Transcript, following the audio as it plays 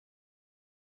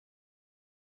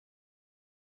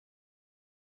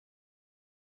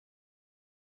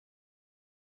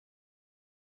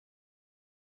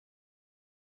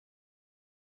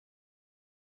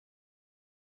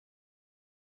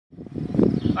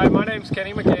Hi, my name's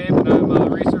Kenny McCabe, and I'm a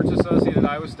research associate at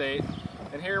Iowa State.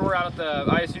 And here we're out at the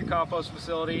ISU compost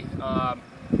facility.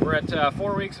 We're at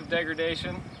 4 weeks of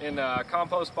degradation in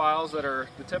compost piles that are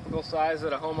the typical size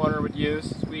that a homeowner would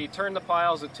use. We turned the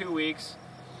piles at 2 weeks,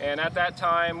 and at that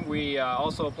time we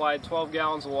also applied 12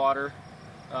 gallons of water.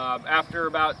 After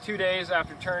about 2 days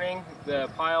after turning, the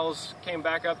piles came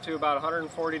back up to about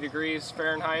 140 degrees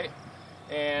Fahrenheit,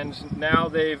 and now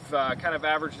they've kind of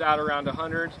averaged out around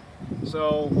 100.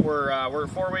 So we're at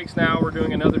 4 weeks now. We're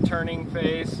doing another turning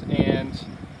phase, and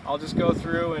I'll just go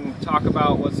through and talk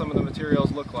about what some of the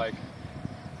materials look like.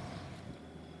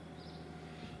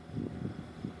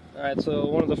 Alright, so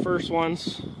one of the first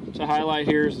ones to highlight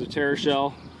here is the tear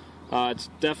shell. It's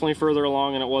definitely further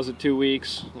along than it was at 2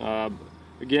 weeks.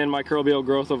 Again, microbial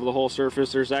growth over the whole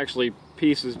surface. There's actually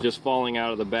pieces just falling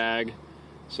out of the bag,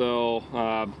 so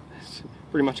it's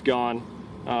pretty much gone.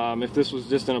 If this was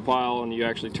just in a pile and you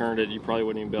actually turned it, you probably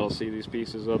wouldn't even be able to see these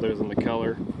pieces other than the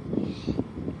color.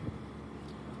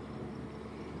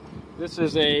 This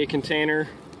is a container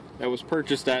that was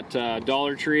purchased at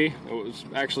Dollar Tree. It was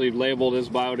actually labeled as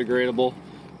biodegradable,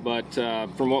 but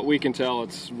from what we can tell,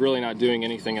 it's really not doing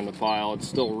anything in the pile. It's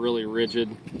still really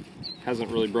rigid, hasn't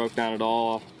really broke down at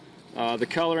all. The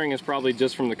coloring is probably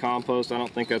just from the compost. I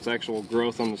don't think that's actual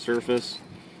growth on the surface,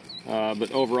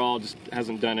 but overall just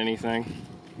hasn't done anything.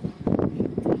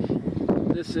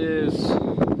 This is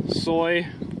soy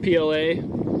PLA,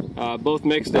 both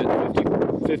mixed at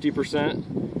 50%.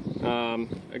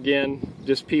 Again,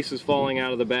 just pieces falling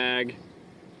out of the bag,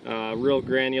 real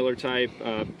granular type.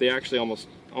 They actually almost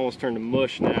turned to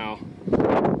mush now.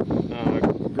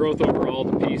 Growth over all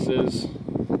the pieces,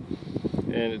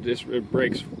 and it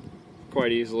breaks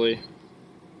quite easily.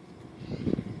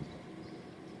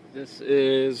 This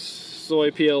is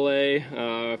soy PLA,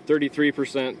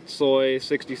 33% soy,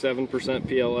 67%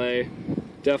 PLA.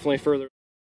 Definitely further.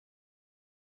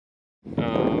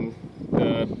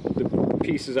 The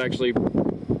pieces actually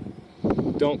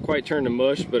don't quite turn to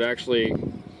mush, but actually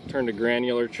turn to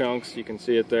granular chunks. You can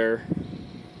see it there.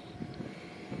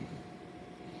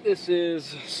 This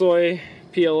is soy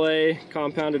PLA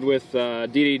compounded with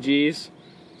DDGs.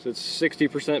 So it's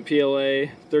 60% PLA,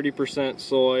 30%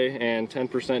 soy, and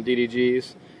 10%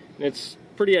 DDGs. And it's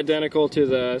pretty identical to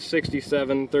the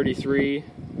 67-33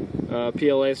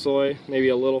 PLA soy, maybe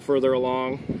a little further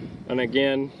along. And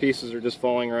again, pieces are just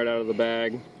falling right out of the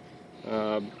bag.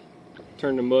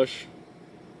 Turn to mush,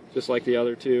 just like the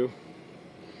other two.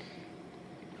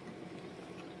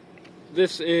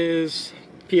 This is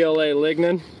PLA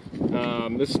lignin.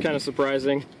 This is kind of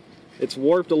surprising. It's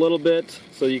warped a little bit,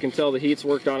 so you can tell the heat's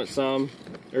worked on it some.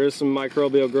 There is some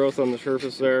microbial growth on the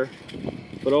surface there,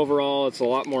 but overall it's a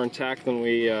lot more intact than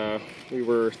we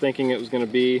were thinking it was going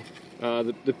to be.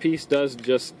 The piece does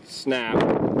just snap,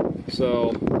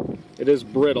 so it is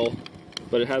brittle,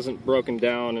 but it hasn't broken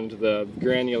down into the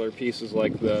granular pieces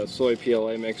like the soy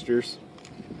PLA mixtures.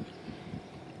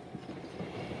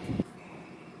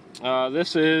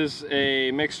 This is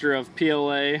a mixture of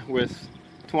PLA with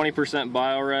 20%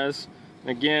 biores.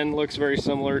 Again, looks very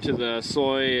similar to the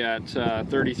soy at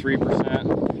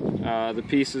 33%. The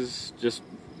pieces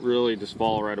really just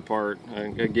fall right apart.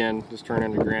 Again, just turn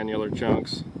into granular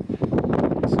chunks. You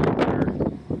can see it there.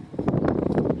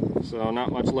 So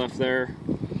not much left there.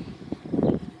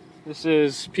 This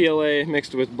is PLA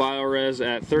mixed with biores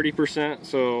at 30%,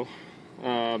 so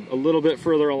a little bit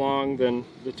further along than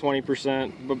the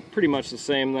 20%, but pretty much the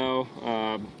same though.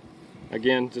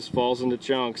 Again, just falls into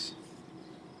chunks.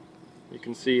 You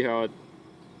can see how it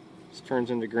just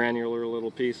turns into granular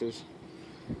little pieces.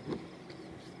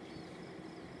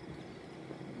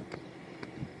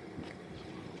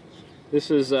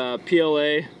 This is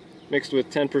PLA mixed with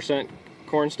 10%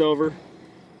 corn stover.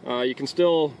 You can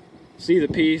still see the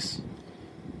piece.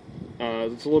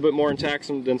 It's a little bit more intact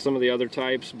than some of the other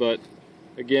types, but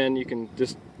again, you can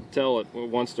just tell it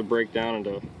wants to break down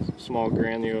into small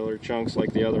granular chunks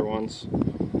like the other ones.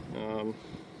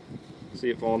 See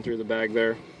it falling through the bag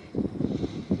there.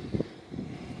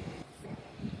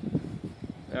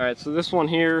 Alright, so this one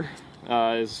here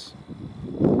is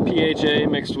PHA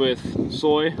mixed with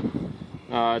soy.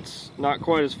 It's not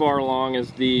quite as far along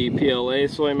as the PLA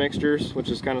soy mixtures, which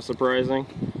is kind of surprising,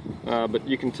 but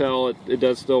you can tell it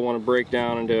does still want to break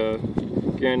down into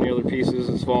granular pieces.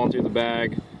 It's falling through the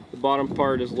bag. The bottom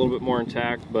part is a little bit more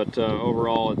intact, but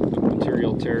overall the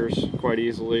material tears quite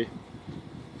easily.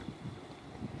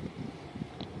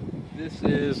 This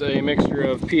is a mixture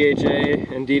of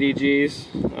PHA and DDGs.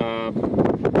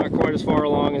 Not quite as far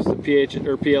along as the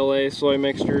PLA soy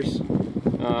mixtures.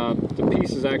 The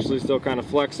piece is actually still kind of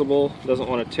flexible, doesn't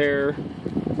want to tear.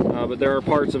 but there are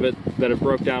parts of it that have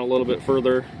broke down a little bit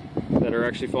further that are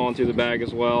actually falling through the bag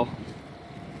as well.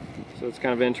 So it's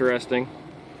kind of interesting.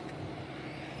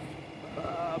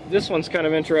 This one's kind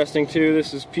of interesting too.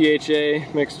 This is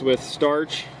PHA mixed with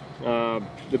starch.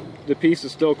 The piece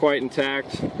is still quite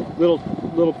intact.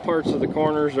 Little parts of the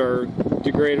corners are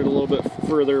degraded a little bit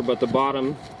further, but the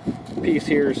bottom piece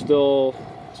here is still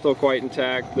quite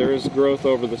intact. There is growth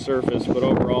over the surface, but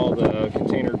overall the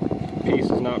container piece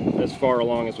is not as far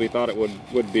along as we thought it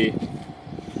would be.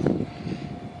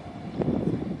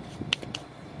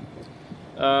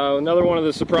 Another one of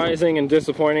the surprising and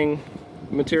disappointing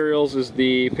materials is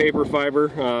the paper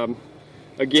fiber.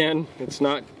 Again, it's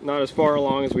not as far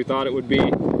along as we thought it would be.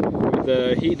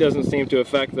 The heat doesn't seem to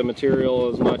affect the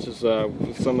material as much as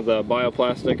some of the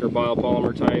bioplastic or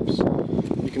biopolymer types.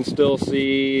 You can still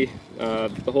see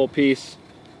the whole piece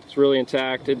is really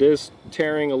intact. It is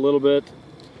tearing a little bit,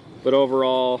 but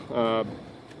overall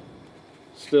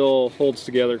still holds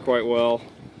together quite well.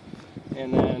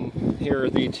 And then here are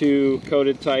the two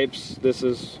coated types. This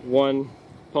is one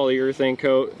polyurethane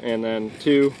coat and then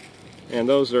two, and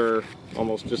those are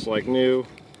almost just like new.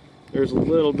 There's a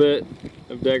little bit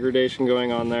of degradation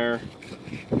going on there,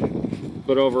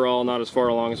 but overall not as far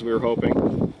along as we were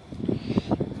hoping.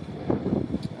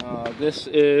 This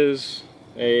is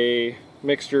a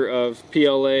mixture of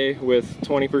PLA with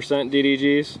 20%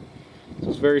 DDGs. So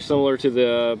it's very similar to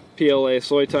the PLA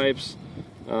soy types.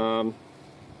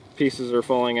 Pieces are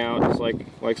falling out just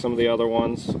like some of the other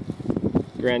ones.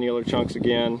 Granular chunks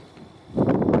again.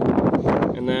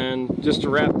 And then just to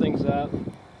wrap things up,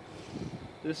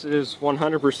 this is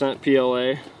 100%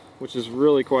 PLA, which is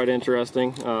really quite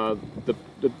interesting. The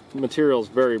material is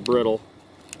very brittle.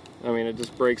 I mean, it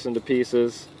just breaks into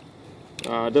pieces.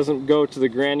 It doesn't go to the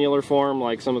granular form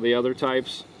like some of the other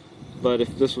types, but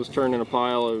if this was turned in a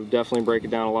pile, it would definitely break it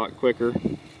down a lot quicker.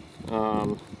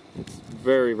 It's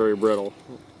very, very brittle.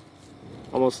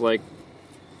 Almost like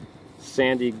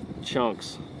sandy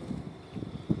chunks.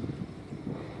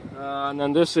 And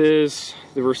then this is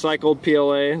the recycled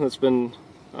PLA that's been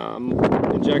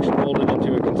injection molded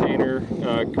into a container,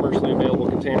 commercially available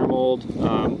container mold.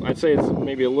 I'd say it's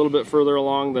maybe a little bit further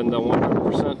along than the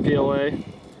 100% PLA.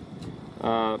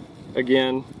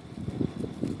 Again,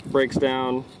 breaks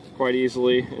down quite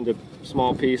easily into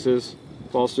small pieces,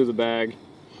 falls through the bag.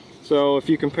 So if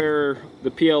you compare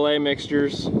the PLA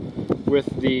mixtures with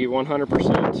the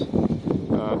 100%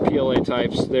 PLA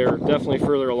types, they're definitely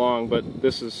further along, but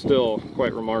this is still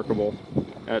quite remarkable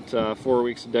at 4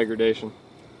 weeks of degradation.